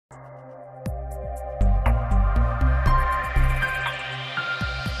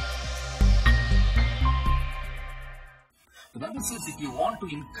Bible says if you want to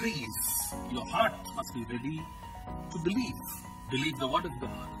increase, your heart must be ready to believe. Believe the word of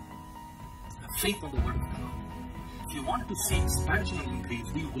God. Have faith on the word of God. If you want to see expansion and increase,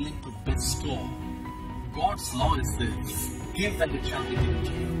 be willing to bestow. God's law is this: give and it shall be given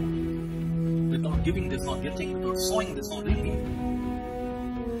to you. Without giving this or getting, without sowing this or reaping.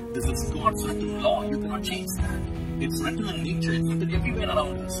 This is God's written law. You cannot change that. It's written in nature. It's written everywhere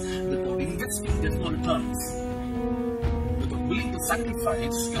around us. Without investing, there's no returns. Without willing to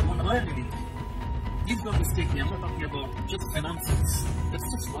sacrifice, you won't earn anything. Please don't mistake me. I'm not talking about just finances. That's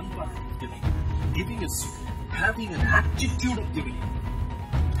just one part of giving. Giving is having an attitude of giving.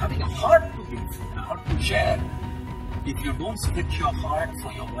 Having a heart to give, a heart to share. If you don't stretch your heart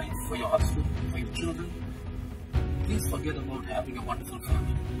for your wife, for your husband, for your children, please forget about having a wonderful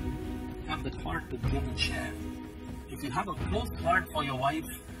family. Have that heart to give and share. If you have a closed heart for your wife,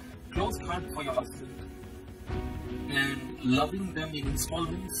 closed heart for your husband, and loving them in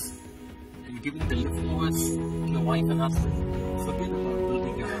installments, and giving the leftovers to your wife and husband, forget about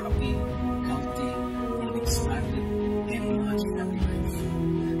building a happy, healthy, and expanded, enlarged family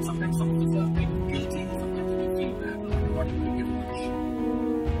life. Sometimes some of us are feeling guilty, sometimes we feel bad, I'm not able to give much.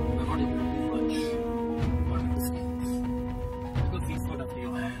 I'm not able to do much. What are mistakes? Because He's got up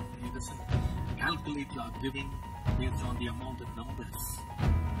your hand. He doesn't calculate your giving based on the amount of numbers.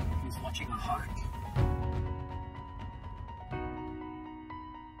 He's watching our heart.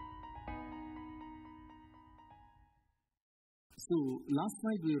 So, last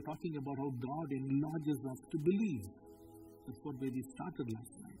night we were talking about how God enlarges us to believe. That's what we started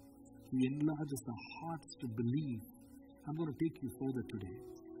last night. He enlarges our hearts to believe. I'm going to take you further today.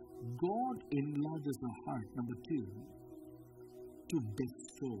 God enlarges our heart, number 2, to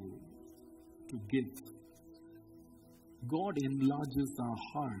bestow, to give. God enlarges our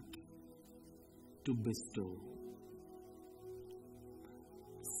heart to bestow.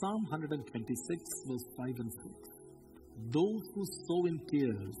 Psalm 126 verse 5 and 6. Those who sow in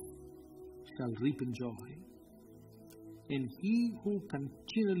tears shall reap in joy, and he who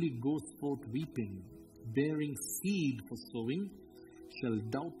continually goes forth weeping, bearing seed for sowing, shall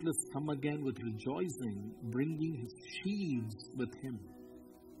doubtless come again with rejoicing, bringing his sheaves with him.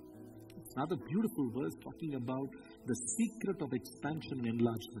 It's another beautiful verse talking about the secret of expansion and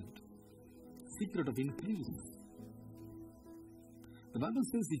enlargement, secret of increase. The Bible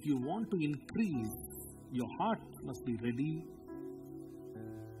says if you want to increase, your heart must be ready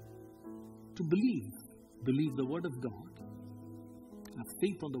to believe. Believe the word of God. Have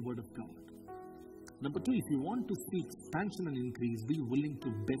faith on the word of God. Number 2, if you want to see expansion and increase, be willing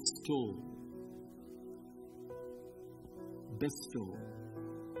to bestow. Bestow.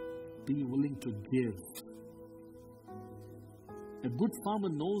 Be willing to give. A good farmer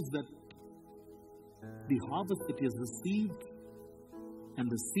knows that the harvest that he has received and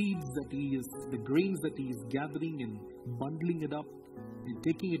the seeds that the grains that he is gathering and bundling it up and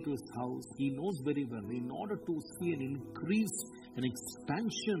taking it to his house, he knows very well, in order to see an increase, an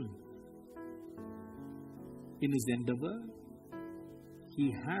expansion in his endeavor,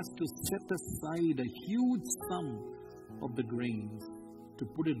 he has to set aside a huge sum of the grains to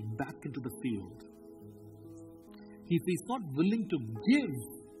put it back into the field. If he's not willing to give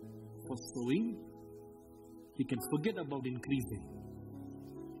for sowing, he can forget about increasing.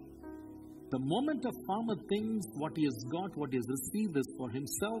 The moment a farmer thinks what he has got, what he has received is for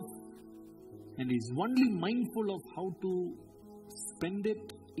himself, and is only mindful of how to spend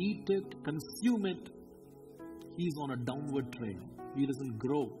it, eat it, consume it, he is on a downward trail. He doesn't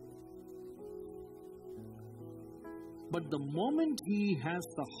grow. But the moment he has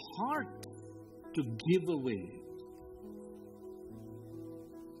the heart to give away,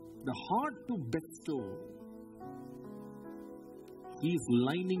 the heart to bestow, he is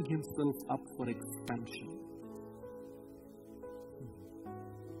lining himself up for expansion.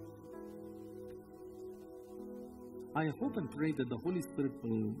 I hope and pray that the Holy Spirit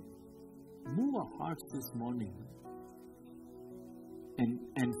will move our hearts this morning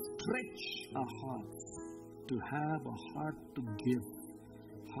and stretch our hearts to have a heart to give,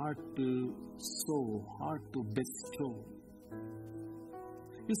 heart to sow, heart to bestow.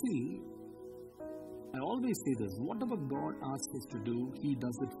 You see, I always say this, whatever God asks us to do, He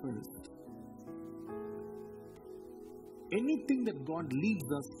does it first. Anything that God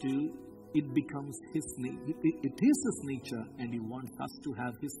leads us to, it becomes His nature. It is His nature, and He wants us to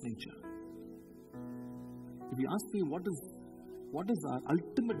have His nature. If you ask me what is our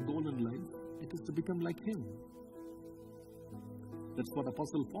ultimate goal in life, it is to become like Him. That's what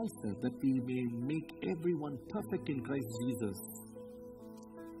Apostle Paul said, that we may make everyone perfect in Christ Jesus.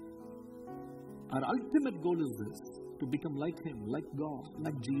 Our ultimate goal is this, to become like Him, like God,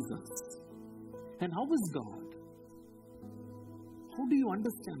 like Jesus. And how is God? How do you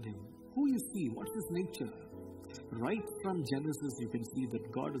understand Him? Who you see? What's His nature? Right from Genesis, you can see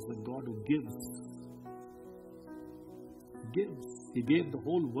that God is a God who gives. He gives. He gave the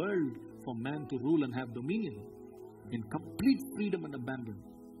whole world for man to rule and have dominion in complete freedom and abandon.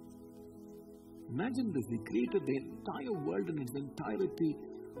 Imagine this. He created the entire world in its entirety,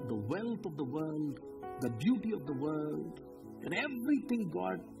 the wealth of the world, the beauty of the world, and everything.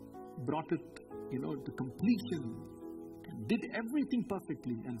 God brought it, to completion and did everything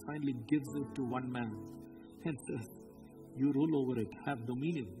perfectly, and finally gives it to one man and says, you rule over it, have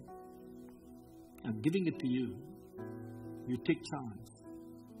dominion. I'm giving it to you. You take charge.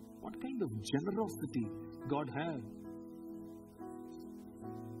 What kind of generosity God had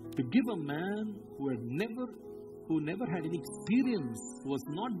to give a man who never had any experience, who was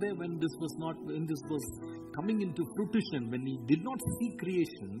not there when this was coming into fruition, when he did not see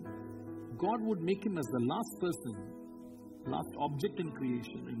creation. God would make him as the last person, last object in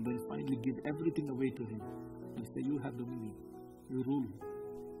creation, and then finally give everything away to him and say, you have dominion, you rule.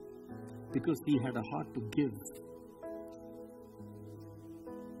 Because he had a heart to give.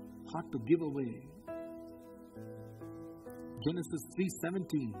 Heart to give away. Genesis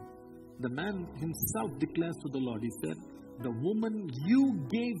 3:17, the man himself declares to the Lord, he said, the woman you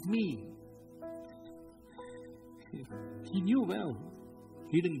gave me. He knew well.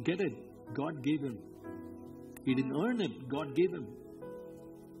 He didn't get it. God gave him. He didn't earn it. God gave him.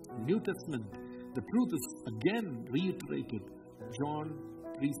 New Testament, the truth is again reiterated. John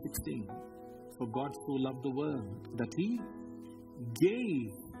 3:16. For God so loved the world that He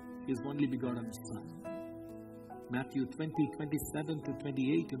gave His only begotten Son. Matthew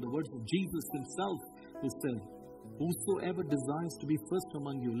 20:27-28, in the words of Jesus Himself, who said, whosoever desires to be first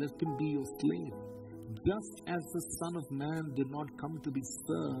among you, let him be your slave. Just as the Son of Man did not come to be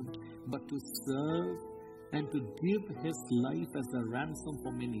served, but to serve and to give His life as a ransom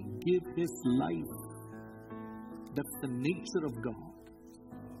for many. Give His life. That's the nature of God.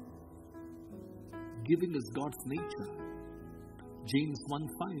 Giving is God's nature. James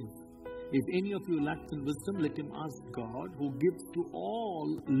 1:5. If any of you lacks in wisdom, let him ask God, who gives to all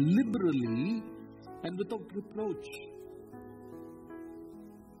liberally and without reproach.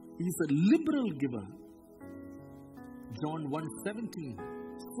 He's a liberal giver. John 1:17.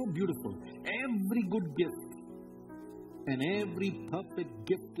 So beautiful. Every good gift and every perfect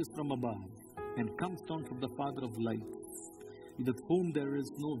gift is from above and comes down from the Father of lights, with whom there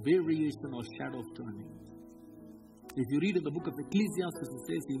is no variation or shadow of turning. If you read in the book of Ecclesiastes, it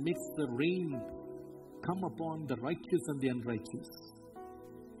says He makes the rain come upon the righteous and the unrighteous.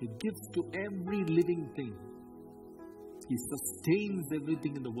 He gives to every living thing. He sustains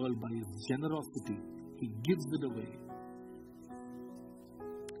everything in the world by His generosity. He gives it away.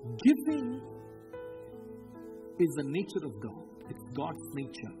 Giving is the nature of God. It's God's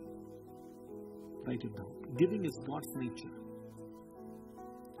nature. Write it down. Giving is God's nature.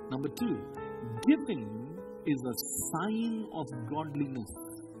 Number 2, giving is a sign of godliness.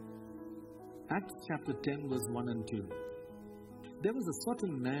 Acts chapter 10 verse 1 and 2. There was a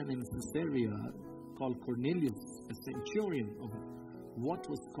certain man in Caesarea called Cornelius, a centurion of what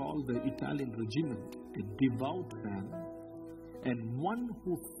was called the Italian regiment, a devout man, and one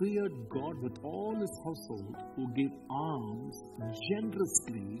who feared God with all his household, who gave alms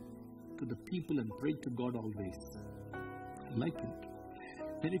generously to the people and prayed to God always. I like it.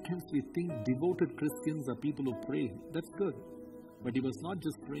 Many times we think devoted Christians are people who pray. That's good. But he was not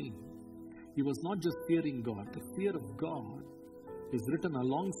just praying. He was not just fearing God. The fear of God is written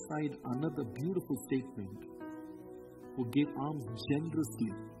alongside another beautiful statement. Who gave alms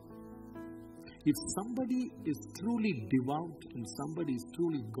generously. If somebody is truly devout and somebody is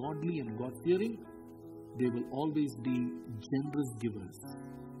truly godly and God-fearing, they will always be generous givers.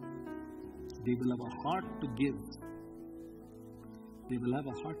 They will have a heart to give. They will have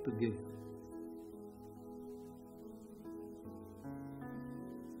a heart to give.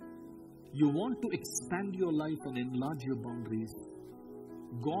 You want to expand your life and enlarge your boundaries.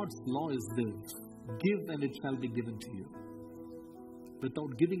 God's law is this: give and it shall be given to you.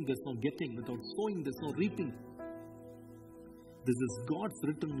 Without giving, there's no getting. Without sowing, there's no reaping. This is God's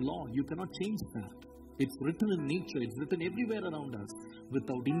written law. You cannot change that. It's written in nature. It's written everywhere around us.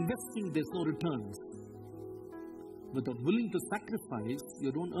 Without investing, there's no returns. Without willing to sacrifice,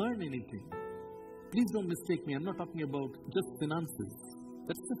 you don't earn anything. Please don't mistake me. I'm not talking about just finances.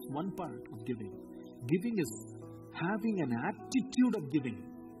 That's just one part of giving. Giving is having an attitude of giving.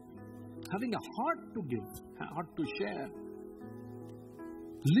 Having a heart to give, a heart to share.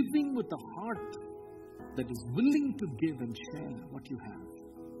 Living with a heart that is willing to give and share what you have.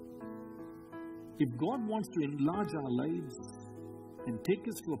 If God wants to enlarge our lives and take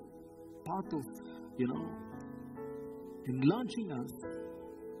us to a path of, enlarging us,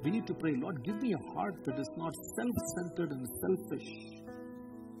 we need to pray, Lord, give me a heart that is not self-centered and selfish.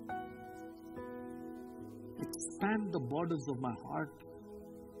 Expand the borders of my heart,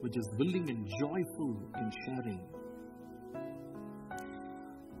 which is willing and joyful in sharing.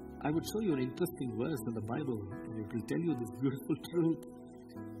 I would show you an interesting verse in the Bible, and it will tell you this beautiful truth.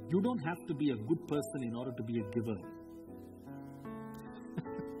 You don't have to be a good person in order to be a giver.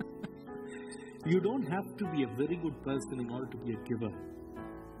 You don't have to be a very good person in order to be a giver.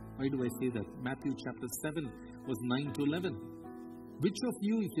 Why do I say that? Matthew chapter 7, verse 9 to 11. Which of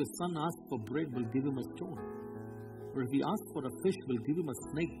you, if your son asks for bread, will give him a stone? Or if he asks for a fish, will give him a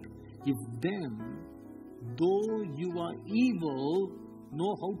snake? If then, though you are evil,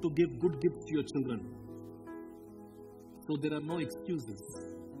 know how to give good gifts to your children. So there are no excuses.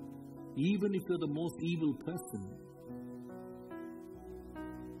 Even if you're the most evil person,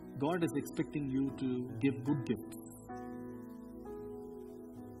 God is expecting you to give good gifts.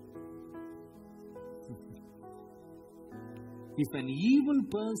 If an evil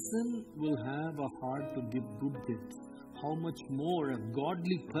person will have a heart to give good gifts, how much more a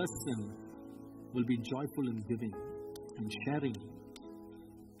godly person will be joyful in giving and sharing.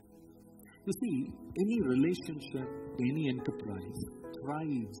 You see, any relationship, any enterprise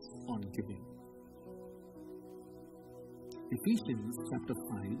thrives on giving. Ephesians chapter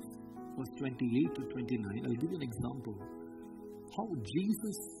 5, verse 28 to 29, I'll give you an example. How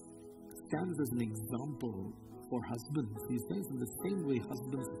Jesus stands as an example for husbands. He says in the same way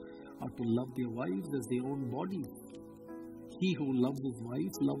husbands are to love their wives as their own bodies. He who loves his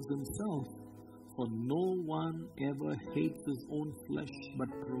wife loves himself. For no one ever hates his own flesh, but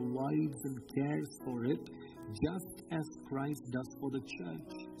provides and cares for it, just as Christ does for the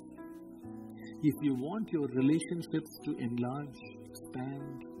church. If you want your relationships to enlarge,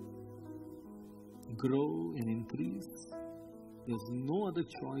 expand, grow and increase, there's no other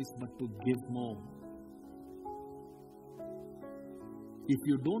choice but to give more. If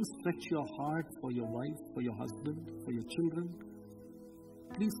you don't stretch your heart for your wife, for your husband, for your children,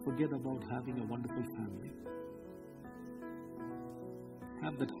 please forget about having a wonderful family.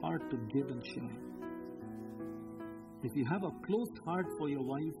 Have that heart to give and share. If you have a closed heart for your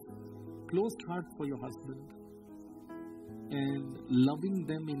wife, closed heart for your husband, and loving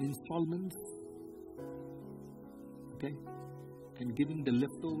them in installments, okay, and giving the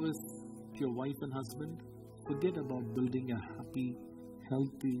leftovers to your wife and husband, forget about building a happy,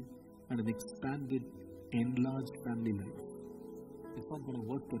 healthy, and an expanded, enlarged family life. It's not going to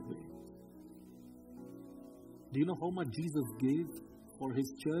work that way. Do you know how much Jesus gave for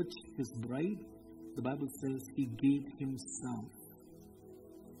his church, his bride? The Bible says he gave himself.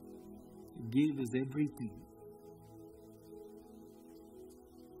 He gave his everything.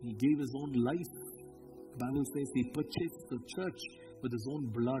 He gave his own life. The Bible says he purchased the church with his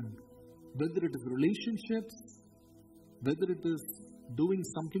own blood. Whether it is relationships, whether it is doing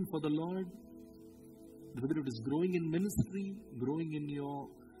something for the Lord, whether it is growing in ministry, growing in your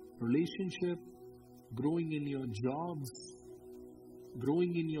relationship, growing in your jobs,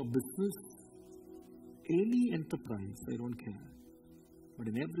 growing in your business, any enterprise, I don't care. But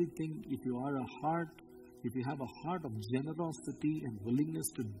in everything, if you have a heart of generosity and willingness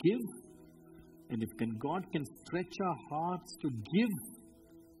to give, and if God can stretch our hearts to give,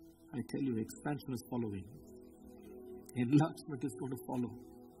 I tell you, expansion is following. Enlargement is going to follow.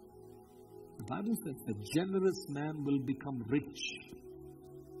 The Bible says a generous man will become rich.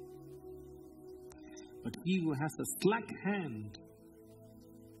 But he who has a slack hand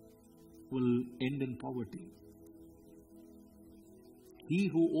will end in poverty. He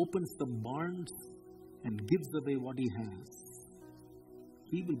who opens the barns and gives away what he has,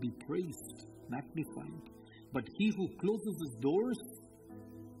 he will be praised, magnified. But he who closes his doors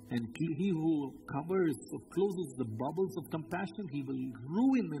and he who covers or closes the bubbles of compassion, he will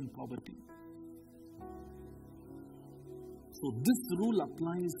ruin in poverty. So this rule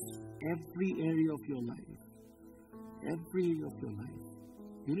applies every area of your life. Every area of your life.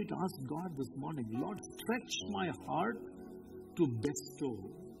 You need to ask God this morning, Lord, stretch my heart to bestow,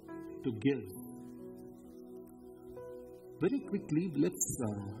 to give. Very quickly, let's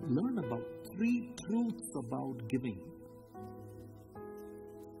learn about 3 truths about giving.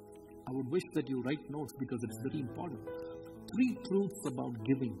 I would wish that you write notes because it's very important. 3 truths about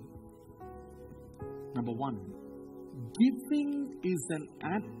giving. Number 1, giving is an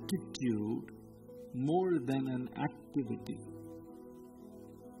attitude more than an activity.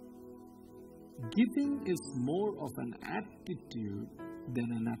 Giving is more of an attitude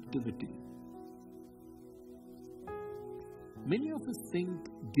than an activity. Many of us think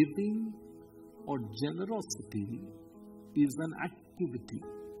giving or generosity is an activity.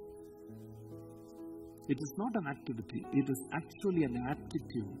 It is not an activity. It is actually an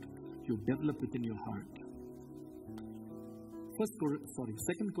attitude you develop within your heart. 2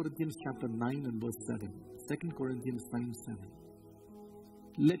 Corinthians chapter 9 and verse 7. 2 Corinthians 9:7.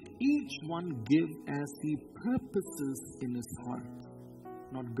 Let each one give as he purposes in his heart,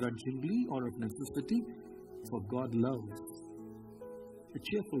 not grudgingly or of necessity, for God loves a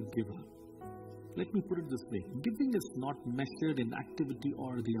cheerful giver. Let me put it this way. Giving is not measured in activity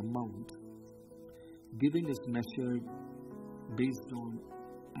or the amount. Giving is measured based on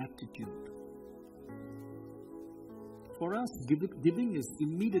attitude. For us, giving is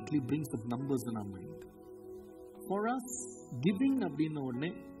immediately brings up numbers in our mind. For us, giving abhinone,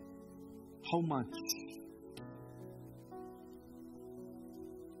 how much?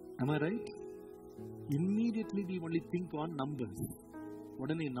 Am I right? Immediately we only think on numbers. What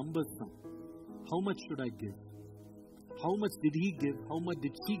are the numbers now? How much should I give? How much did he give? How much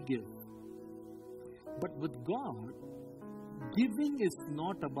did she give? But with God, giving is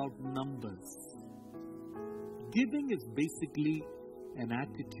not about numbers. Giving is basically an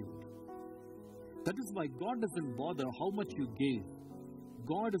attitude. That is why God doesn't bother how much you gave.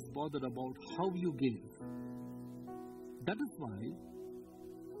 God is bothered about how you gave. That is why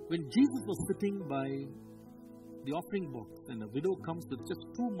when Jesus was sitting by the offering box and a widow comes with just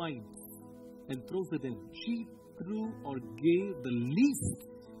 2 mites and throws it in, she threw or gave the least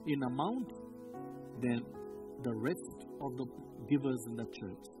in amount than the rest of the givers in the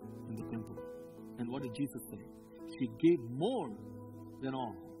church, in the temple. And what did Jesus say? She gave more than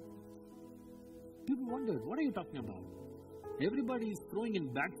all. People wonder, what are you talking about? Everybody is throwing in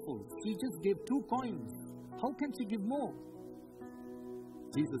bagfuls. She just gave 2 coins. How can she give more?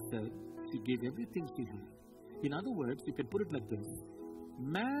 Jesus said, she gave everything she had. In other words, you can put it like this.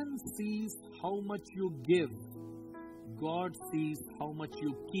 Man sees how much you give. God sees how much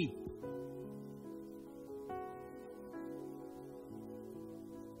you keep.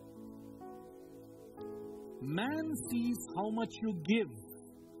 Man sees how much you give.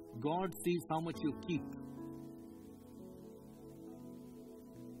 God sees how much you keep.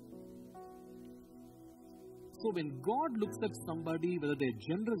 So when God looks at somebody, whether they're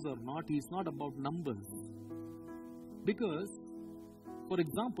generous or not, He's not about numbers. Because, for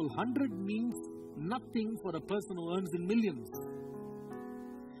example, 100 means nothing for a person who earns in millions.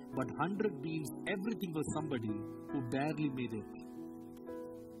 But 100 means everything for somebody who barely made it.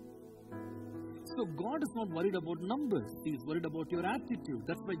 So God is not worried about numbers. He is worried about your attitude.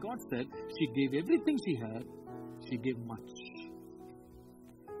 That's why God said, she gave everything she had. She gave much.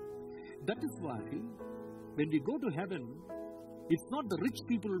 That is why, when we go to heaven, it's not the rich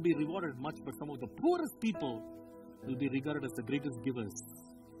people who will be rewarded much, but some of the poorest people will be regarded as the greatest givers.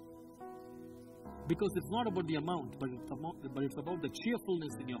 Because it's not about the amount, but it's about the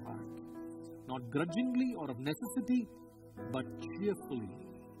cheerfulness in your heart. Not grudgingly or of necessity, but cheerfully.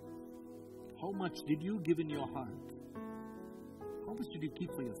 How much did you give in your heart? How much did you keep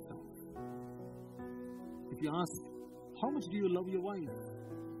for yourself? If you ask, how much do you love your wife?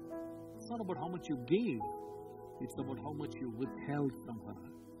 It's not about how much you gave. It's about how much you withheld from her.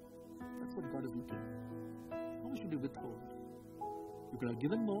 That's what God is looking at. How much did you withhold? You could have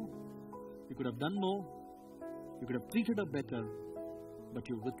given more. You could have done more. You could have treated her better. But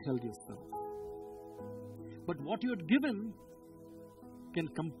you withheld yourself. But what you had given can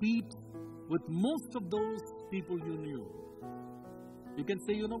compete with most of those people you knew. You can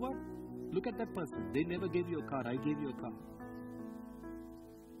say, you know what? Look at that person. They never gave you a car. I gave you a car.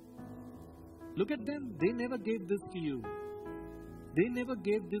 Look at them. They never gave this to you. They never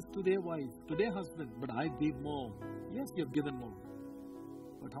gave this to their wife, to their husband. But I gave more. Yes, you have given more.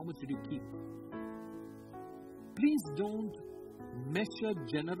 But how much did you keep? Please don't measure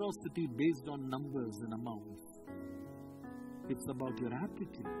generosity based on numbers and amounts. It's about your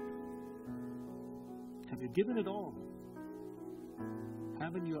attitude. Have you given it all?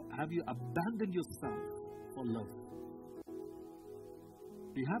 Have you abandoned yourself for love?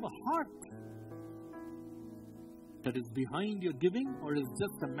 Do you have a heart that is behind your giving, or is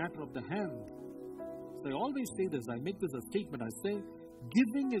just a matter of the hand? So I always say this, I make this a statement, I say,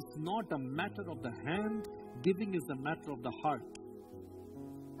 giving is not a matter of the hand, giving is a matter of the heart.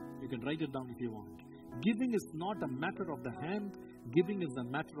 You can write it down if you want. Giving is not a matter of the hand, giving is a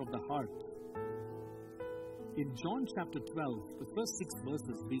matter of the heart. In John chapter 12, the first 6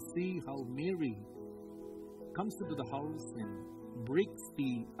 verses, we see how Mary comes into the house and breaks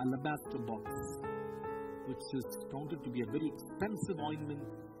the alabaster box, which is counted to be a very expensive ointment,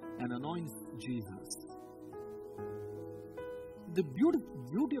 and anoints Jesus. The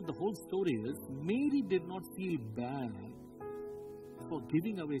beauty of the whole story is Mary did not feel bad for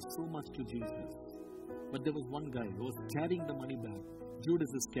giving away so much to Jesus. But there was one guy who was carrying the money back, Judas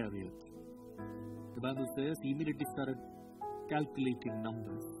Iscariot. The Bible says he immediately started calculating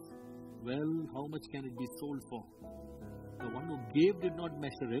numbers. Well, how much can it be sold for? The one who gave did not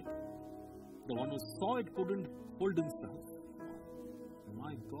measure it. The one who saw it couldn't hold himself.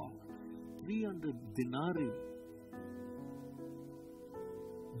 My God, 300 denarii.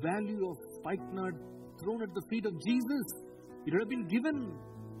 Value of spikenard thrown at the feet of Jesus. It would have been given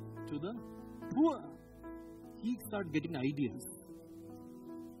to the poor. He started getting ideas.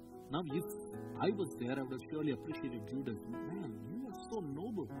 Now, if I was there, I would have surely appreciated Judas. Man, you are so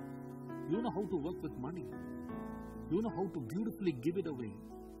noble. You know how to work with money. You know how to beautifully give it away.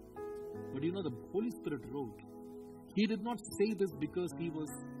 But you know, the Holy Spirit wrote, he did not say this because he was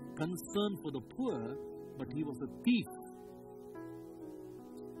concerned for the poor, but he was a thief.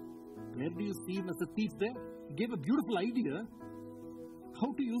 Where do you see him as a thief there? He gave a beautiful idea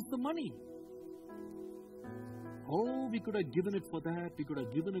how to use the money. Oh, we could have given it for that, we could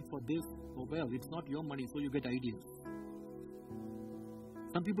have given it for this. Oh well, it's not your money, so you get ideas.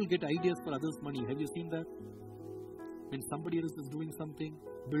 Some people get ideas for others' money. Have you seen that? When somebody else is doing something,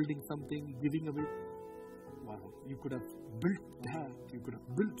 building something, giving away. Wow, you could have built that, you could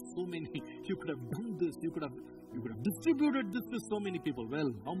have built so many, you could have done this, you could have distributed this to so many people.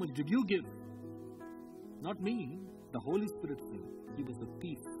 Well, how much did you give? Not me. The Holy Spirit said he was a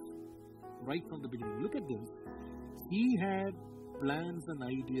thief right from the beginning. Look at this. He had plans and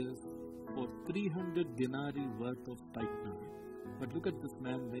ideas for 300 denarii worth of spikenard. But look at this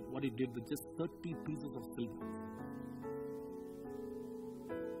man, what he did with just 30 pieces of silver.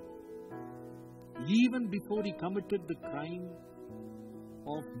 Even before he committed the crime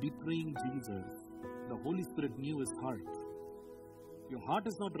of betraying Jesus, the Holy Spirit knew his heart. Your heart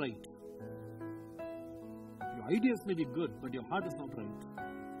is not right. Your ideas may be good, but your heart is not right.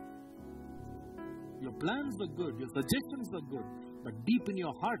 Your plans are good, your suggestions are good, but deep in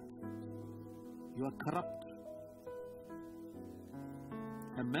your heart, you are corrupt.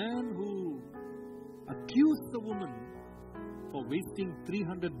 A man who accused the woman for wasting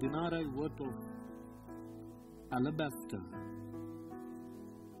 300 denarii worth of alabaster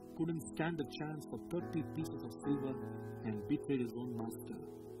couldn't stand a chance for 30 pieces of silver and betrayed his own master.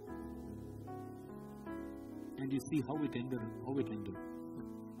 And you see how it ended.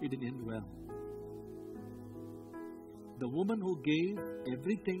 It didn't end well. The woman who gave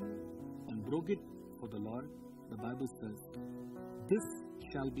everything and broke it for the Lord, the Bible says, this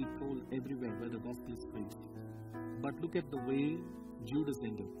shall be told everywhere where the gospel is preached. But look at the way Judas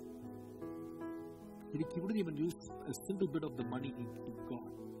ended. He wouldn't even use a single bit of the money he got.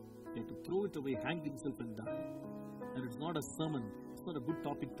 He had to throw it away, hang himself and die. And it's not a sermon. It's not a good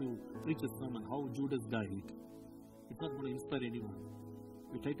topic to preach a sermon, how Judas died. It's not going to inspire anyone.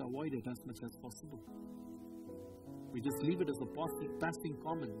 We try to avoid it as much as possible. We just leave it as a passing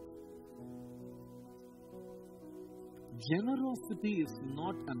comment. Generosity is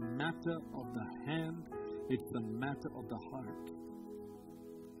not a matter of the hand, it's a matter of the heart.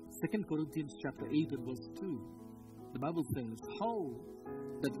 2 Corinthians chapter 8 and verse 2, the Bible says, how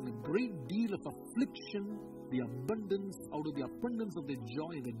that in a great deal of affliction, out of the abundance of their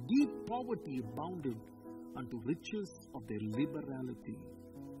joy, the deep poverty abounded unto riches of their liberality.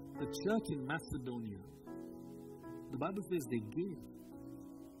 The church in Macedonia, the Bible says they gave.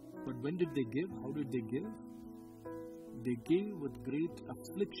 But when did they give? How did they give? They gave with great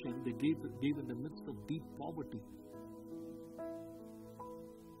affliction. They gave in the midst of deep poverty.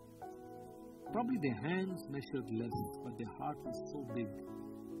 Probably their hands measured less, but their heart was so big.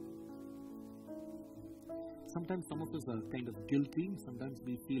 Sometimes some of us are kind of guilty. Sometimes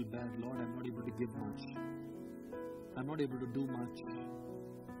we feel bad. Lord, I'm not able to give much. I'm not able to do much.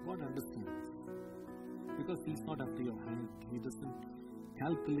 God understands. Because He's not after your hand. He doesn't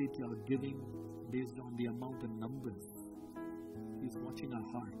calculate your giving based on the amount and numbers. He's watching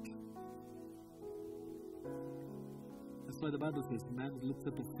our heart. That's why the Bible says, man looks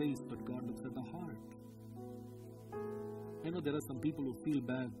at the face, but God looks at the heart. I know there are some people who feel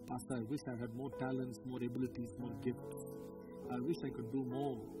bad. Pastor, I wish I had more talents, more abilities, more gifts. I wish I could do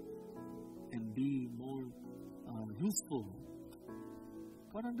more and be more useful.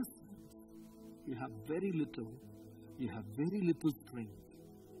 God understands. You have very little. You have very little strength.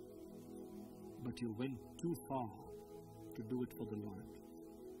 But you went too far to do it for the Lord.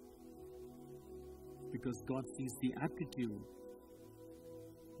 Because God sees the attitude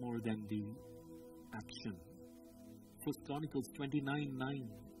more than the action. 1 Chronicles 29:9.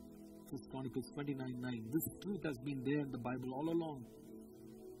 1 Chronicles 29:9. This truth has been there in the Bible all along.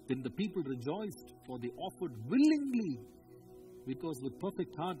 Then the people rejoiced, for they offered willingly, because with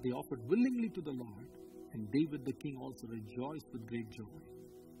perfect heart they offered willingly to the Lord. And David the king also rejoiced with great joy.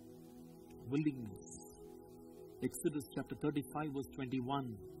 Willingness. Exodus chapter 35 verse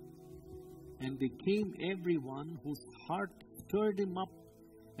 21. And they came everyone whose heart stirred him up,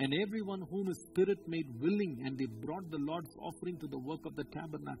 and everyone whom his spirit made willing, and they brought the Lord's offering to the work of the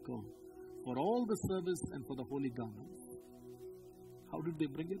tabernacle, for all the service and for the holy garments. How did they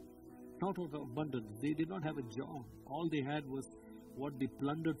bring it? Not out of abundance. They did not have a job. All they had was what they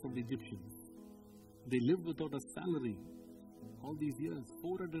plundered from the Egyptians. They lived without a salary. All these years,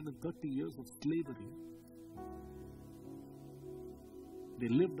 430 years of slavery. They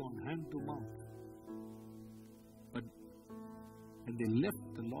lived on hand to mouth. But when they left,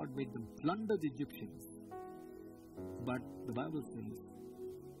 the Lord made them plunder the Egyptians. But the Bible says,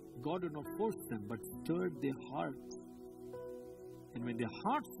 God did not force them, but stirred their hearts. And when their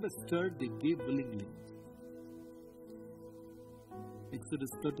hearts were stirred, they gave willingly. Exodus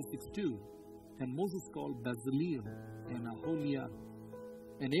 36:2. And Moses called Bezaleel and Aholiab,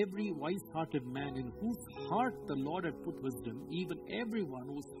 and every wise-hearted man in whose heart the Lord had put wisdom, even everyone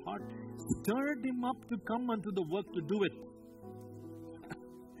whose heart stirred him up to come unto the work to do it.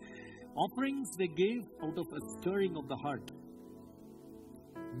 Offerings they gave out of a stirring of the heart.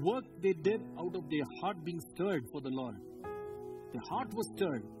 Work they did out of their heart being stirred for the Lord. Their heart was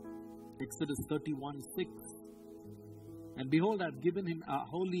stirred. Exodus 31:6. And behold, I have given him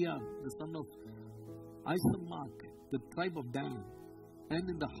Aholiab, the son of Isamach, the tribe of Dan. And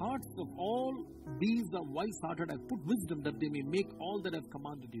in the hearts of all these the wise-hearted I put wisdom, that they may make all that I have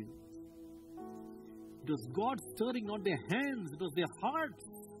commanded you. It was God stirring not their hands, it was their hearts.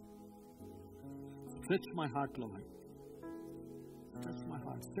 Stretch my heart, Lord. Stretch my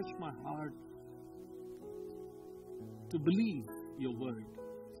heart. Stretch my heart to believe your word.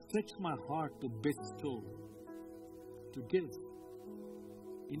 Stretch my heart to bestow, to give.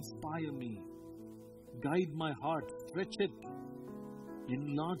 Inspire me. Guide my heart. Stretch it.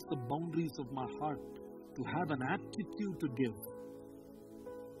 Enlarge the boundaries of my heart to have an attitude to give.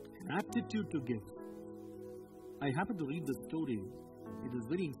 An attitude to give. I happened to read the story. It is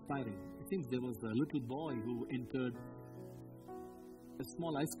very inspiring. I think there was a little boy who entered a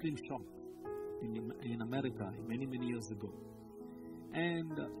small ice cream shop in America many years ago.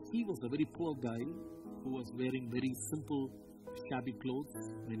 And he was a very poor guy who was wearing very simple, shabby clothes.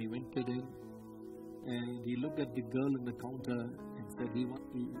 When he went in, and he looked at the girl in the counter and said, he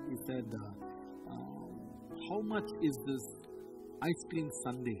said, how much is this ice cream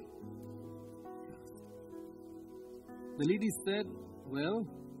sundae? The lady said, well,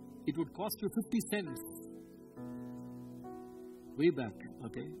 it would cost you 50 cents. Way back,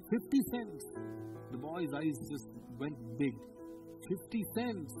 okay? 50 cents. The boy's eyes just went big. 50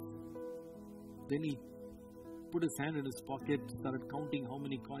 cents. Then he put his hand in his pocket, started counting how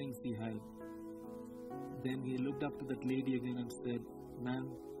many coins he had. Then he looked up to that lady again and said, ma'am,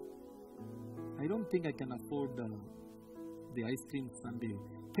 I don't think I can afford the ice cream sundae.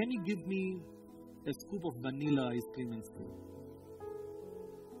 Can you give me a scoop of vanilla ice cream instead?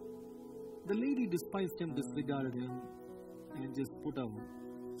 The lady despised him, disregarded him, and just put a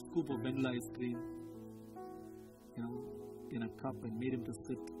scoop of vanilla ice cream, in a cup and made him to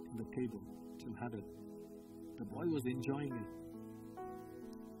sit in the table to have it. The boy was enjoying it.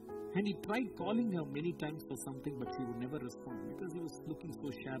 And he tried calling her many times for something, but she would never respond because he was looking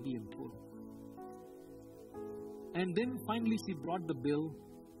so shabby and poor. And then finally she brought the bill,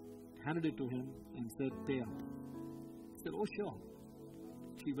 handed it to him and said, pay up. He said, oh sure.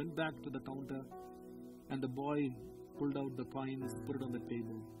 She went back to the counter and the boy pulled out the coins, put it on the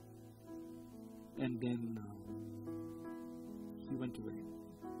table. And then he went away.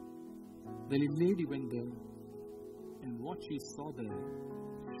 The lady went there, and what she saw there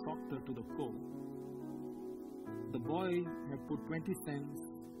shocked her to the core. The boy had put 20 cents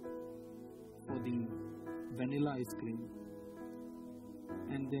for the vanilla ice cream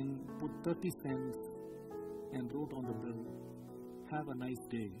and then put 30 cents and wrote on the bill, have a nice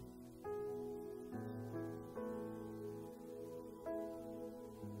day.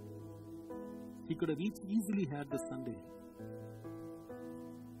 He could have easily had the sundae,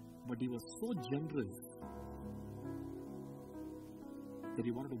 but he was so generous that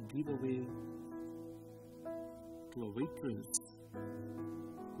he wanted to give away to a waitress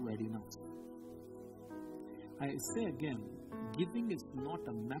who had enough. I say again, giving is not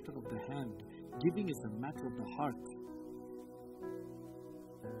a matter of the hand. Giving is a matter of the heart.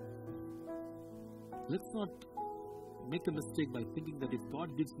 Let's not make a mistake by thinking that if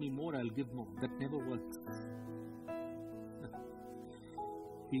God gives me more, I'll give more. That never works.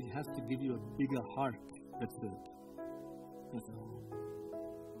 He has to give you a bigger heart. That's it. That's all.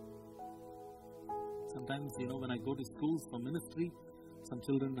 Sometimes, when I go to schools for ministry, some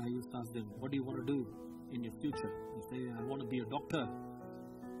children, I used to ask them, what do you want to do in your future? They say, I want to be a doctor.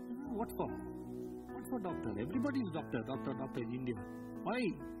 What for? What for doctor? Everybody is doctor in India. Why?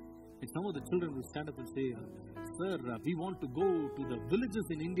 And some of the children will stand up and say, sir, we want to go to the villages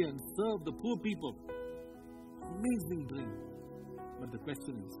in India and serve the poor people. Amazing dream. But the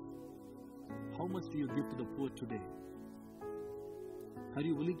question is, how much do you give to the poor today? Are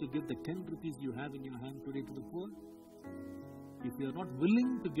you willing to give the 10 rupees you have in your hand today to the poor? If you are not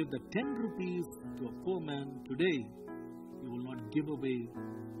willing to give the 10 rupees to a poor man today, you will not give away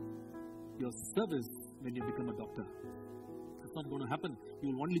your service when you become a doctor. It's not going to happen. You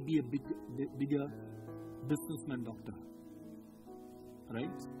will only be a bigger businessman doctor.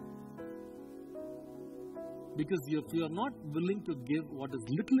 Right? Because if you are not willing to give what is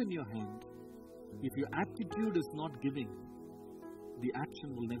little in your hand, if your attitude is not giving, the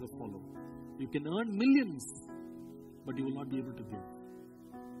action will never follow. You can earn millions, but you will not be able to give.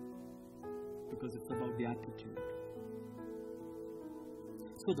 Because it's about the attitude.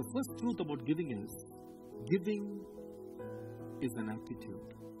 So the first truth about giving is an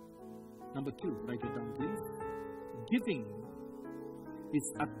attitude. Number 2, write it down please. Giving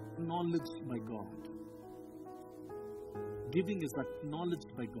is acknowledged by God. Giving is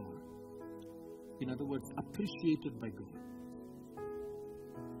acknowledged by God. In other words, appreciated by God.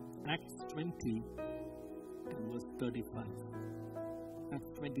 Acts 20 and verse 35.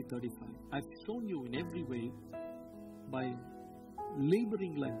 Acts 20:35. I've shown you in every way by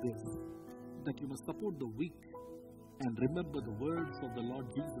laboring like this that you must support the weak and remember the words of the Lord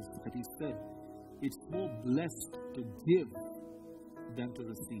Jesus that He said, it's more blessed to give than to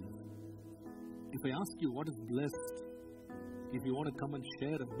receive. If I ask you what is blessed, if you want to come and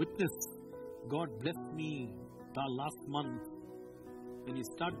share a witness, God blessed me last month. When you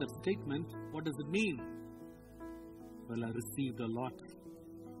start that statement, what does it mean? Well, I received a lot.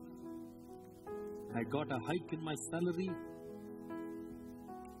 I got a hike in my salary.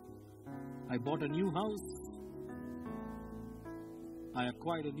 I bought a new house. I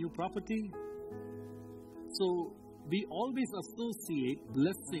acquired a new property. So, we always associate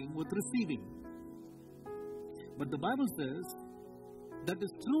blessing with receiving. But the Bible says that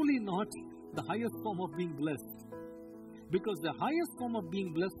is truly not the highest form of being blessed. Because the highest form of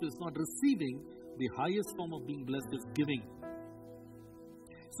being blessed is not receiving, the highest form of being blessed is giving.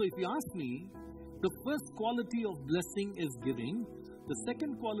 So if you ask me, the first quality of blessing is giving. The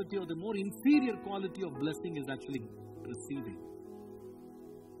second quality or the more inferior quality of blessing is actually receiving.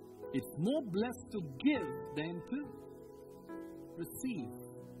 It's more blessed to give than to receive.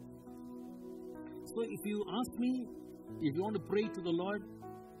 So if you ask me, if you want to pray to the Lord,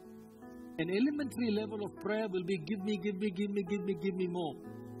 an elementary level of prayer will be give me more.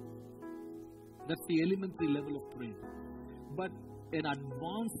 That's the elementary level of praying. But an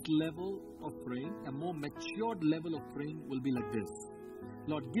advanced level of praying, a more matured level of praying will be like this.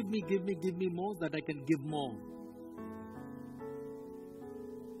 Lord, give me more that I can give more.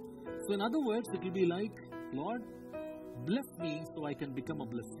 So in other words, it will be like, Lord, bless me so I can become a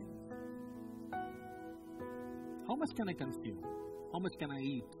blessing. How much can I consume? How much can I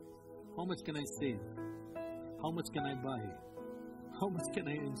eat? How much can I save? How much can I buy? How much can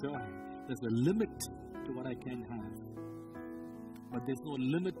I enjoy? There's a limit to what I can have. But there's no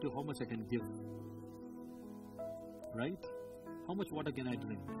limit to how much I can give. Right? How much water can I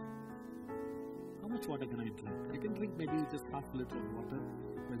drink? How much water can I drink? I can drink maybe just half a liter of water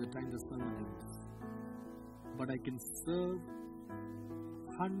by the time the sun ends. But I can serve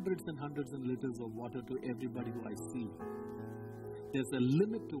hundreds and hundreds of liters of water to everybody who I see. There's a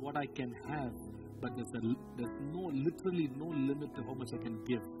limit to what I can have, but there's literally no limit to how much I can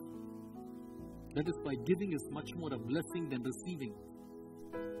give. That is why giving is much more a blessing than receiving.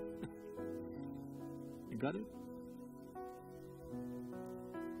 You got it?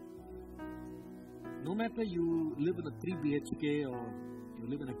 No matter you live in a 3 BHK or you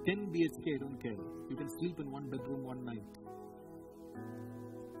live in a 10 BHK, I don't care. You can sleep in one bedroom one night.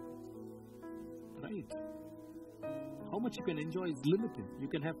 Right? How much you can enjoy is limited. You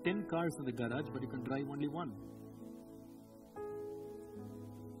can have 10 cars in the garage, but you can drive only one.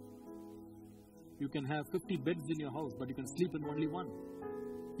 You can have 50 beds in your house, but you can sleep in only one.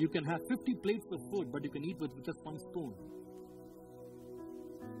 You can have 50 plates of food, but you can eat with just one spoon.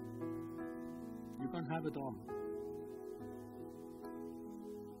 You can't have it all.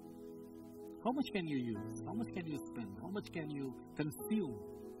 How much can you use? How much can you spend? How much can you consume?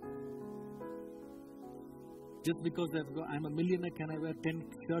 Just because I'm a millionaire, can I wear 10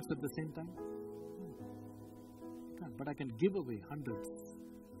 shirts at the same time? I can't, but I can give away hundreds.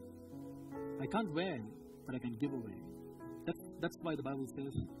 I can't wear, but I can give away. That's why the Bible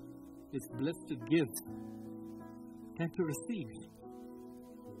says it's blessed to give and to receive.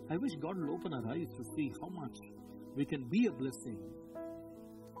 I wish God will open our eyes to see how much we can be a blessing.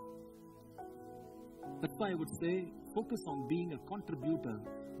 That's why I would say focus on being a contributor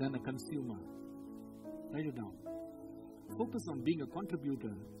than a consumer. Write it down. Focus on being a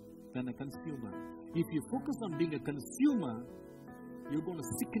contributor than a consumer. If you focus on being a consumer, you're going to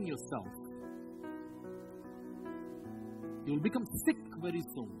sicken yourself. You'll become sick very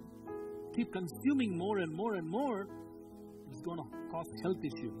soon. Keep consuming more and more and more, it's going to cause health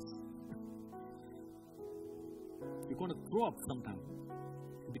issues. You're going to throw up sometime.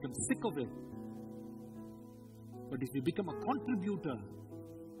 You become sick of it. But if you become a contributor,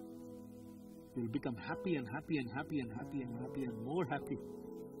 you'll become happy and happy and happy and happy and happy and more happy.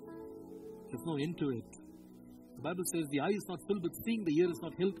 There's no end to it. The Bible says the eye is not filled with seeing, the ear is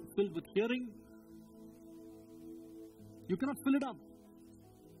not filled with hearing. You cannot fill it up.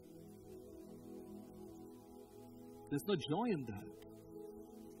 There's no joy in that.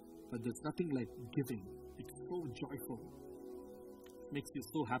 But there's nothing like giving. It's so joyful. It makes you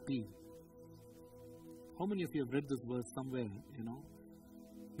so happy. How many of you have read this verse somewhere,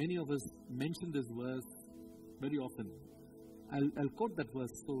 Many of us mention this verse very often. I'll quote that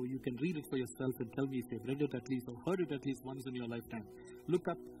verse so you can read it for yourself and tell me if you've read it at least or heard it at least once in your lifetime. Look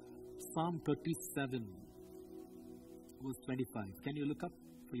up Psalm 37, verse 25. Can you look up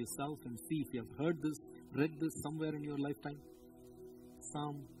for yourself and see if you have heard this, read this somewhere in your lifetime?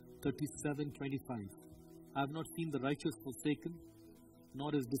 Psalm 37, 25. I have not seen the righteous forsaken,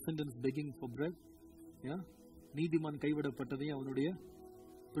 nor his descendants begging for bread. நீதிமான் கைவிடப்பட்டதையும் அவனுடைய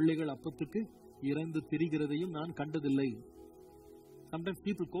பிள்ளைகள் அப்பத்துக்கு இறந்து திரிகிறதையும் நான் கண்டதில்லை. Sometimes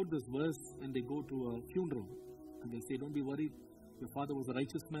people quote this verse when they go to a funeral and they say, don't be worried, your father was a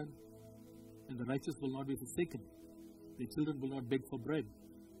righteous man and the righteous will not be forsaken. The children will not beg for bread.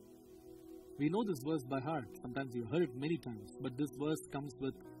 We know this verse by heart. Sometimes you heard it many times, but this verse comes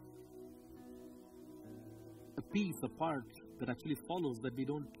with a piece, a part that actually follows that we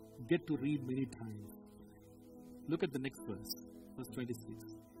don't get to read many times. Look at the next verse, verse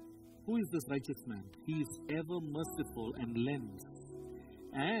 26. Who is this righteous man? He is ever merciful and lends,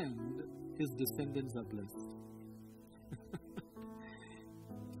 and his descendants are blessed.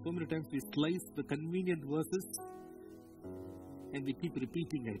 So many times we slice the convenient verses and we keep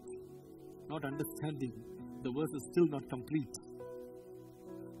repeating it, not understanding the verse is still not complete.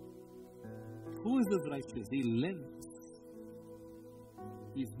 Who is this righteous? He lends.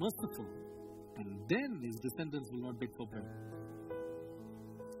 He is merciful, and then his descendants will not beg for bread.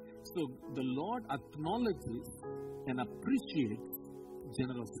 So the Lord acknowledges and appreciates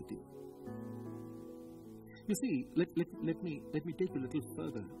generosity. You see, let me take you a little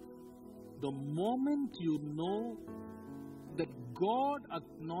further. The moment you know that God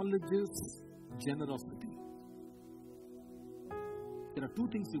acknowledges generosity, there are two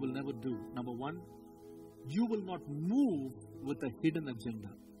things you will never do. Number one, you will not move with a hidden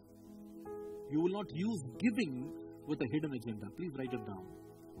agenda. You will not use giving with a hidden agenda. Please write it down.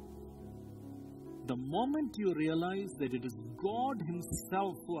 The moment you realize that it is God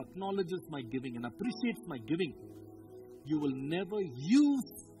Himself who acknowledges my giving and appreciates my giving, you will never use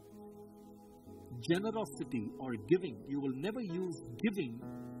generosity or giving. You will never use giving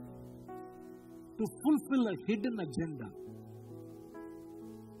to fulfill a hidden agenda.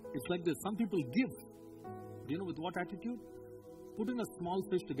 It's like this. Some people give. Do you know with what attitude? Put in a small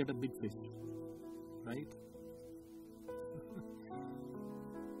fish to get a big fish. Right?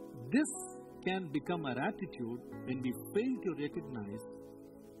 This can become our attitude when we fail to recognize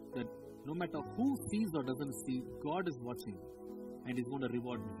that no matter who sees or doesn't see, God is watching and is going to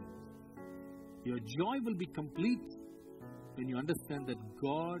reward me. Your joy will be complete when you understand that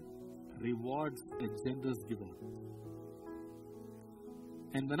God rewards a generous giver.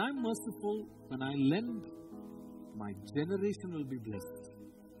 And when I'm merciful, when I lend, my generation will be blessed.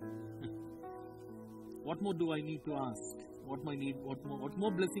 What more do I need to ask? What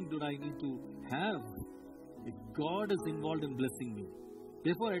more blessing do I need to have if God is involved in blessing me?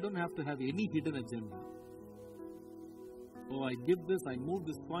 Therefore, I don't have to have any hidden agenda. Oh, I give this, I move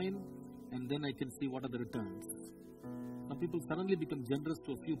this coin, and then I can see what are the returns. Some people suddenly become generous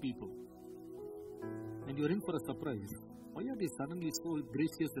to a few people. And you're in for a surprise. Why are they suddenly so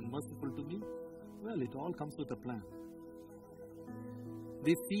gracious and merciful to me? Well, it all comes with a plan.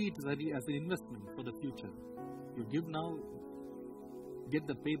 They see it as an investment for the future. You give now, get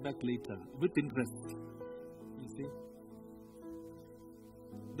the payback later with interest. You see?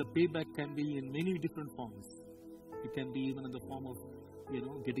 The payback can be in many different forms. It can be even in the form of,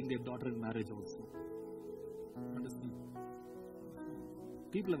 getting their daughter in marriage also. Understand?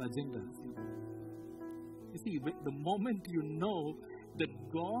 People have agendas. You see, the moment you know that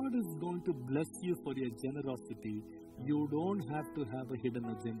God is going to bless you for your generosity, you don't have to have a hidden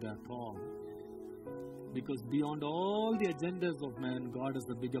agenda at all. Because beyond all the agendas of man, God has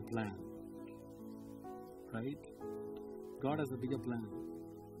a bigger plan. Right? God has a bigger plan.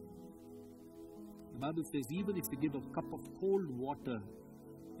 The Bible says, even if you give a cup of cold water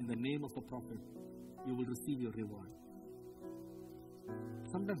in the name of a prophet, you will receive your reward.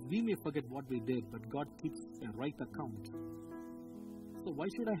 Sometimes we may forget what we did, but God keeps a right account. So why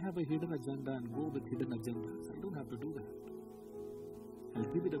should I have a hidden agenda and go with hidden agendas? I don't have to do that.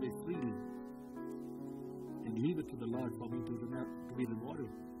 I'll give it away freely and leave it to the Lord for me to be rewarded.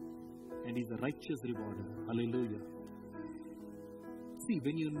 And He's a righteous rewarder. Hallelujah. See,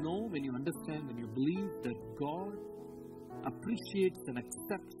 when you know, when you understand, when you believe that God appreciates and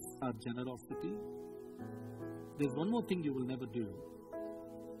accepts our generosity, there's one more thing you will never do.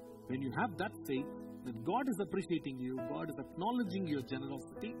 When you have that faith, that God is appreciating you, God is acknowledging your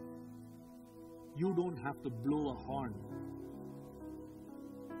generosity, you don't have to blow a horn.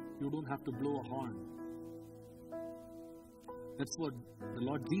 You don't have to blow a horn. That's what the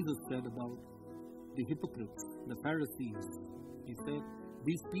Lord Jesus said about the hypocrites, the Pharisees. He said,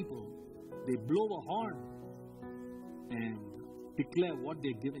 these people, they blow a horn and declare what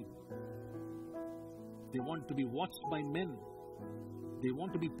they're giving. They want to be watched by men. They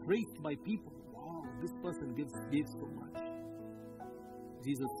want to be praised by people. Wow, this person gave so much.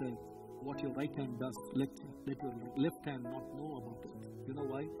 Jesus said, what your right hand does, let your left hand not know about it. You know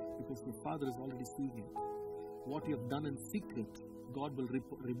why? Because your Father is already seeing it. What you have done in secret, God will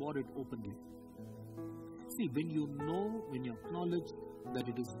reward it openly. See, when you know, when you acknowledge that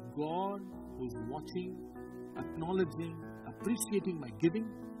it is God who is watching, acknowledging, appreciating my giving,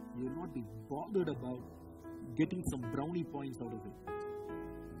 you will not be bothered about getting some brownie points out of it.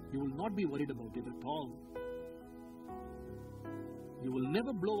 You will not be worried about it at all. You will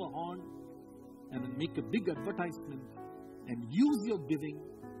never blow a horn and then make a big advertisement and use your giving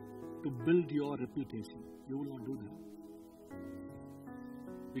to build your reputation. You will not do that.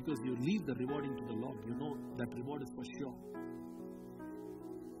 Because you leave the rewarding to the Lord. You know that reward is for sure.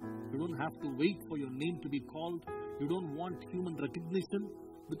 You don't have to wait for your name to be called. You don't want human recognition.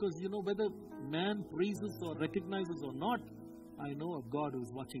 Because you know whether man praises or recognizes or not, I know a God who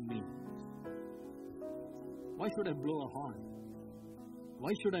is watching me. Why should I blow a horn?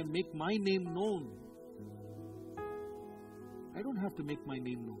 Why should I make my name known? I don't have to make my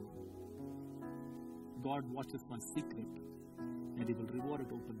name known. God watches my secret and He will reward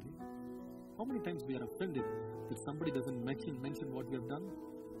it openly. How many times we are offended if somebody doesn't mention what we have done?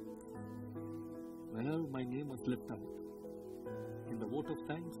 Well, my name was left out. In the vote of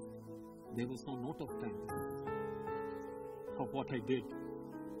thanks, there was no note of thanks of what I did.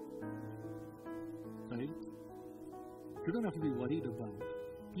 Right? You don't have to be worried about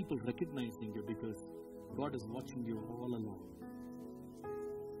people recognizing you because God is watching you all along.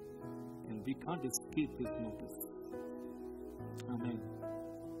 And we can't escape His notice. Amen.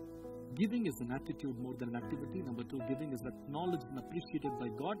 Giving is an attitude more than an activity. Number 2, giving is acknowledged and appreciated by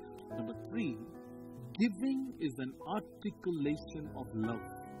God. Number 3, giving is an articulation of love.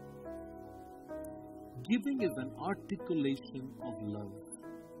 Giving is an articulation of love.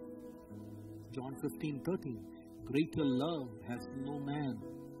 John 15:13. Greater love has no man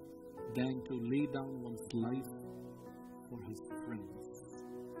than to lay down one's life for his friends.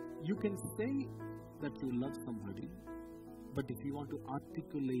 You can say that you love somebody, but if you want to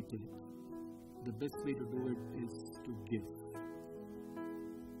articulate it, the best way to do it is to give.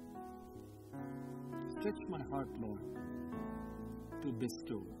 Stretch my heart, Lord, to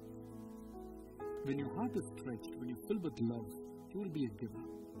bestow. When your heart is stretched, when you're filled with love, you will be a giver.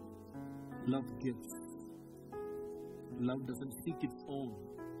 Love gives. Love doesn't seek its own.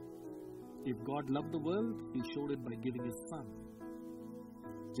 If God loved the world, He showed it by giving His Son.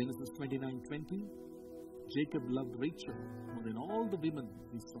 Genesis 29:20, Jacob loved Rachel more than all the women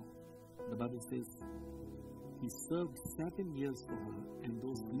he saw. The Bible says, he served 7 years for her, and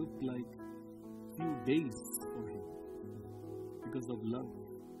those looked like few days for him because of love.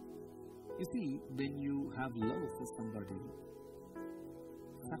 You see, when you have love for somebody,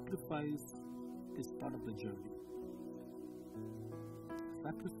 sacrifice is part of the journey.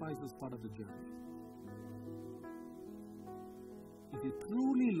 Sacrifice is part of the journey. If you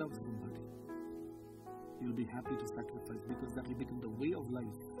truly love somebody, you'll be happy to sacrifice because that will become the way of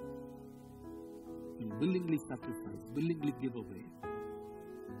life. You willingly sacrifice, willingly give away.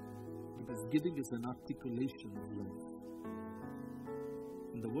 Because giving is an articulation of love.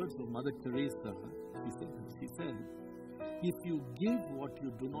 In the words of Mother Teresa, she said, if you give what you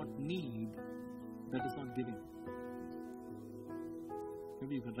do not need, that is not giving.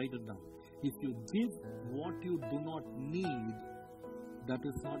 Maybe you can write it down. If you give what you do not need, that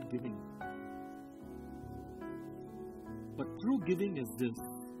is not giving. But true giving is this.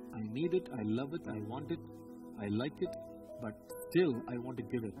 I need it, I love it, I want it, I like it, but still I want to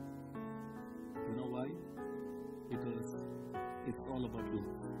give it. You know why? Because it's all about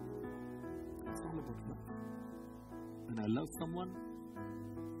love. It's all about love. When I love someone,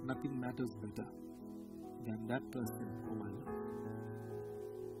 nothing matters better than that person whom I love.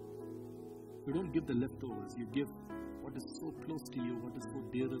 You don't give the leftovers, you give what is so close to you, what is so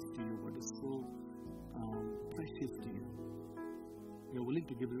dearest to you, what is so precious to you. You're willing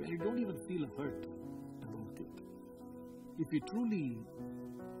to give it, and you don't even feel hurt about it. If you truly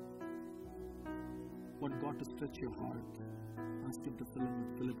want God to stretch your heart, ask Him to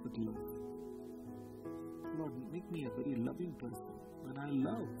fill it with love. Lord, make me a very loving person. When I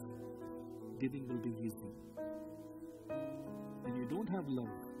love, giving will be easy. When you don't have love,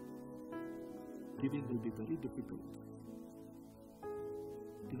 giving will be very difficult.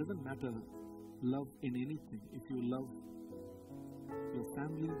 It doesn't matter love in anything. If you love your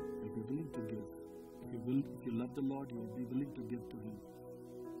family, you'll be willing to give. If you love the Lord, you will be willing to give to Him.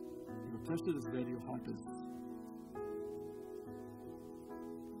 Your treasure is where your heart is.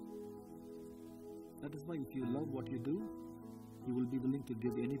 That is why if you love what you do, you will be willing to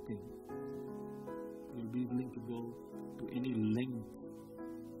give anything. You will be willing to go to any length.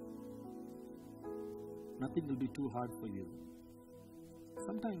 Nothing will be too hard for you.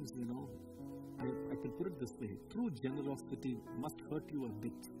 Sometimes, I can put it this way. True generosity must hurt you a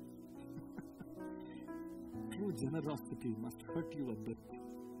bit. True generosity must hurt you a bit.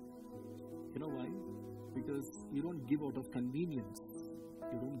 You know why? Because you don't give out of convenience.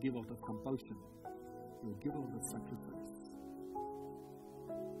 You don't give out of compulsion. You give out of sacrifice.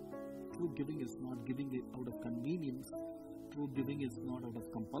 True giving is not giving it out of convenience. True giving is not out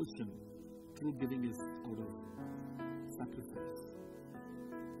of compulsion. True giving is out of sacrifice.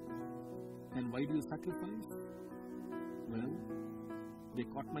 And why do you sacrifice? Well, they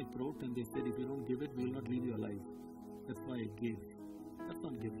caught my throat and they said, if you don't give it, we will not leave you alive. That's why I gave. That's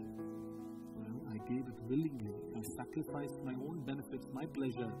not giving. Well, I gave it willingly. I sacrificed my own benefits, my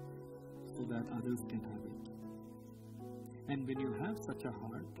pleasure, so that others can have it. And when you have such a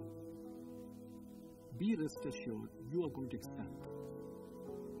heart, be rest assured, you are going to expand.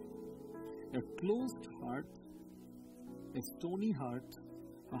 A closed heart, a stony heart,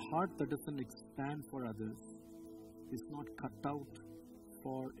 a heart that doesn't expand for others, is not cut out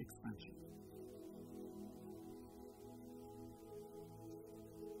for expansion.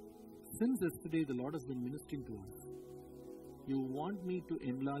 Since yesterday, the Lord has been ministering to us. You want me to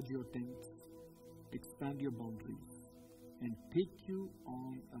enlarge your tents, expand your boundaries, and take you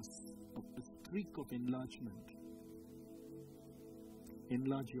on a streak of enlargement.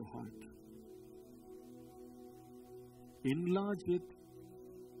 Enlarge your heart. Enlarge it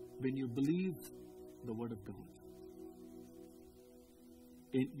when you believe the Word of God.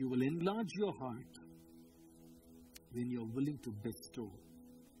 You will enlarge your heart when you are willing to bestow.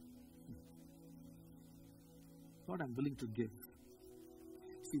 Lord, I'm willing to give.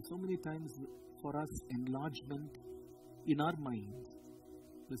 See, so many times for us, enlargement in our mind,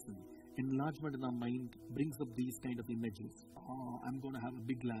 listen, enlargement in our mind brings up these kind of images. Oh, I'm going to have a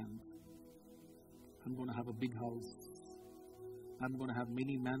big land. I'm going to have a big house. I'm going to have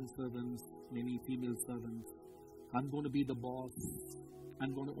many manservants, many female servants. I'm going to be the boss.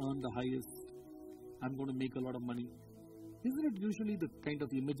 I'm going to earn the highest. I'm going to make a lot of money. Isn't it usually the kind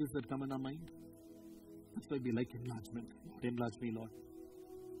of images that come in our mind? That's why we like enlargement. Lord, enlarge me, Lord.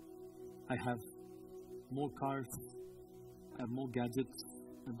 I have more cars. I have more gadgets.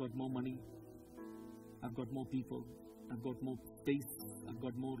 I've got more money. I've got more people. I've got more space. I've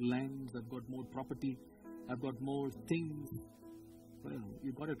got more lands. I've got more property. I've got more things. Well,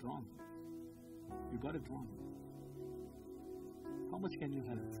 you got it wrong. You got it wrong. How much can you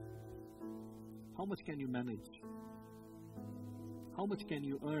have? How much can you manage? How much can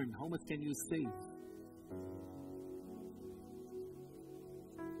you earn? How much can you save?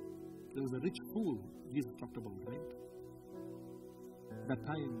 There was a rich fool Jesus talked about, right? That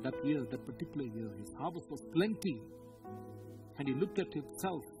time, that year, that particular year, his harvest was plenty. And he looked at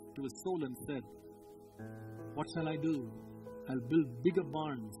himself, to his soul, and said, what shall I do? I'll build bigger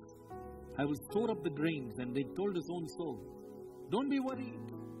barns. I will store up the grains. And they told his own soul, don't be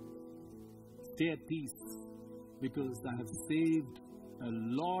worried. Stay at peace, because I have saved a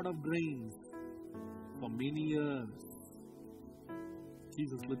lot of grains for many years.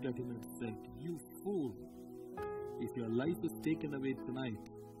 Jesus looked at him and said, you fool, if your life is taken away tonight,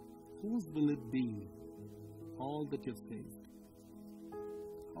 whose will it be? All that you've saved.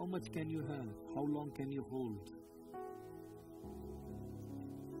 How much can you have? How long can you hold?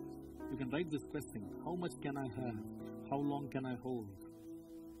 You can write this question. How much can I have? How long can I hold?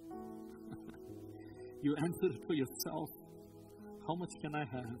 You answer it for yourself. How much can I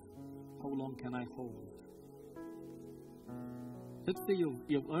have? How long can I hold? Let's say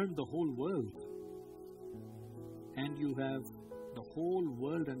you've earned the whole world, and you have the whole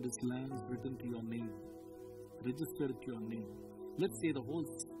world and its lands written to your name, registered to your name. Let's say the whole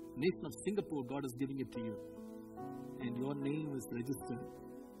nation of Singapore, God is giving it to you, and your name is registered.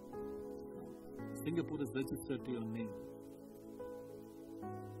 Singapore is registered to your name.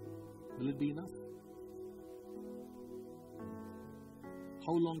 Will it be enough?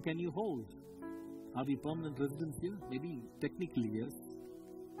 How long can you hold? Are we permanent residents here? Maybe technically, yes.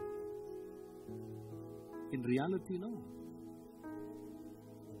 In reality, no.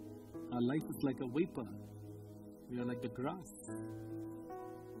 Our life is like a vapor. We are like the grass.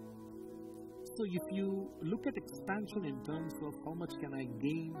 So if you look at expansion in terms of how much can I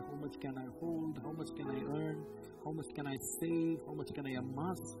gain, how much can I hold, how much can I earn, how much can I save, how much can I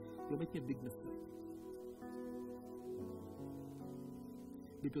amass, you're making a big mistake.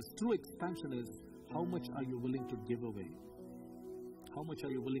 Because true expansion is, how much are you willing to give away? How much are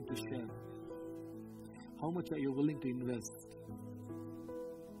you willing to share? How much are you willing to invest?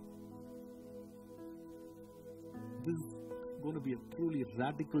 This is going to be a truly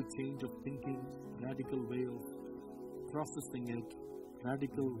radical change of thinking, radical way of processing it,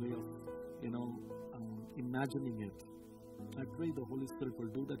 radical way of, imagining it. I pray the Holy Spirit will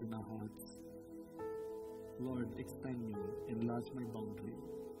do that in our hearts. Lord, expand me, enlarge my boundary,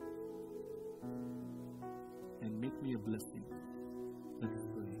 and make me a blessing. Let us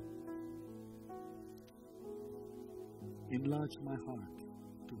pray. Enlarge my heart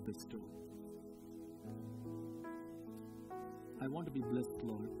to bestow. I want to be blessed,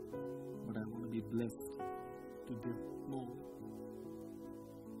 Lord, but I want to be blessed to give more,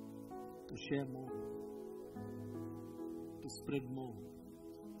 to share more, to spread more.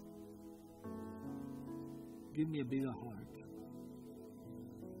 Give me a bigger heart,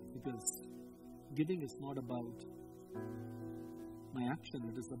 because giving is not about my action,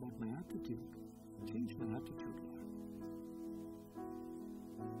 it is about my attitude. Change my attitude, Lord.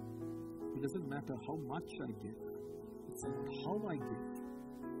 It doesn't matter how much I give, it's about how I give.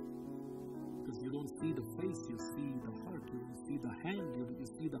 Because you don't see the face, you see the heart. You don't see the hand, you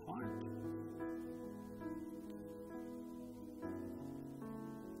see the heart.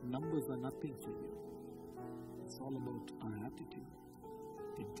 Numbers are nothing for you. It's all about our attitude.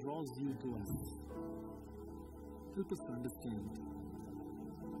 It draws you to us. Help us to understand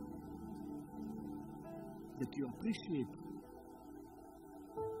that you appreciate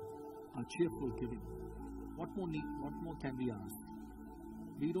our cheerful giving. What more can we ask?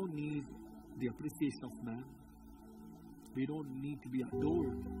 We don't need the appreciation of man. We don't need to be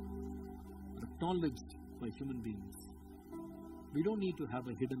adored or acknowledged by human beings. We don't need to have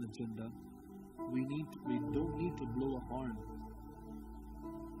a hidden agenda. We don't need to blow a horn.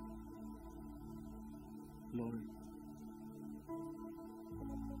 Lord,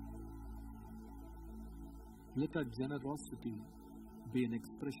 let our generosity be an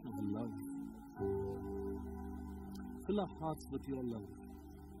expression of love. Fill our hearts with your love,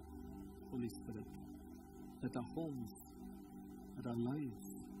 Holy Spirit. Let our homes, let our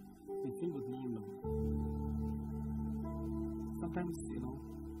lives be filled with more love. Sometimes,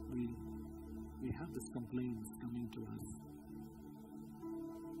 we have these complaints coming to us.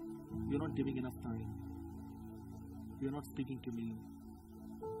 You're not giving enough time. You're not speaking to me.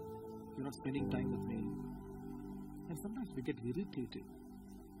 You're not spending time with me. And sometimes we get irritated.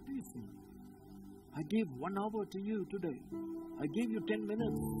 Do you see? I gave 1 hour to you today. I gave you 10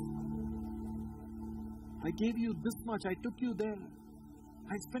 minutes. I gave you this much. I took you there.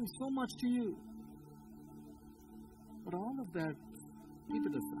 I spent so much to you. But all of that, keep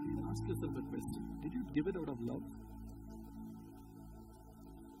it aside. Ask yourself a question. Did you give it out of love?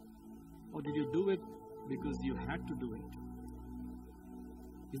 Or did you do it because you had to do it?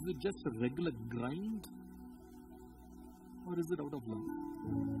 Is it just a regular grind? Or is it out of love?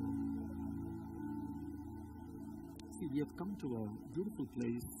 See, we have come to a beautiful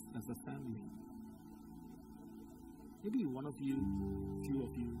place as a family. Maybe one of you, few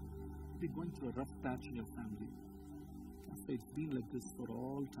of you, be going through a rough patch in your family. After it's been like this for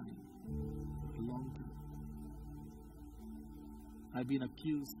all time, for a long time. I've been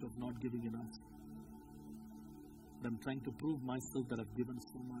accused of not giving enough. But I'm trying to prove myself that I've given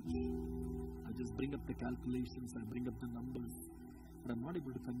so much. I just bring up the calculations, I bring up the numbers, but I'm not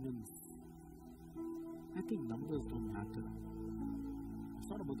able to convince. I think numbers don't matter. It's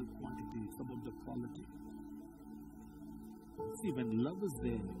not about the quantity, it's about the quality. See, when love is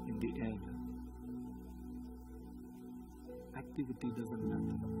there in the air, activity doesn't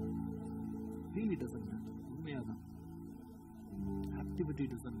matter. Really doesn't matter. Activity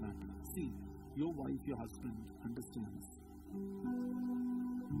doesn't matter. See, your wife, your husband understands.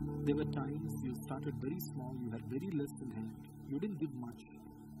 There were times you started very small, you had very less in hand. You didn't give much,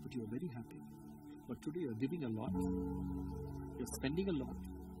 but you are very happy. But today you're giving a lot, you're spending a lot,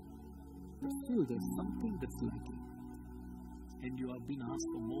 but still there's something that's lacking. And you are being asked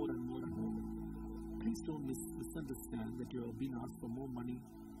for more and more and more. Please don't misunderstand that you are being asked for more money.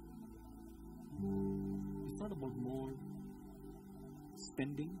 It's not about more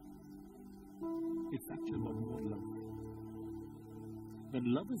spending. It's actually about more love.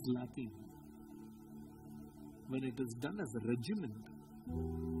 When love is lacking, when it is done as a regiment,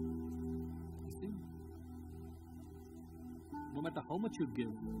 you see, no matter how much you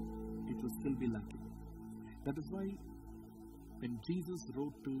give, it will still be lacking. That is why when Jesus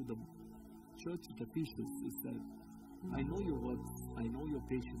wrote to the church at Ephesus, he said, I know your works, I know your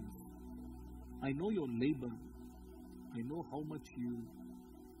patience, I know your labor, I know how much you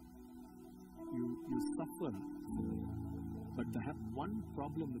suffer, but I have one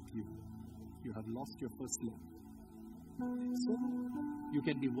problem with you. You have lost your first love. So, you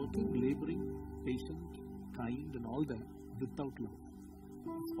can be working, laboring, patient, kind and all that without love.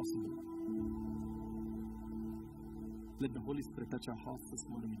 It's possible. Let the Holy Spirit touch our hearts this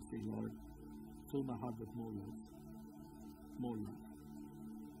morning and say, Lord, fill my heart with more love. More love.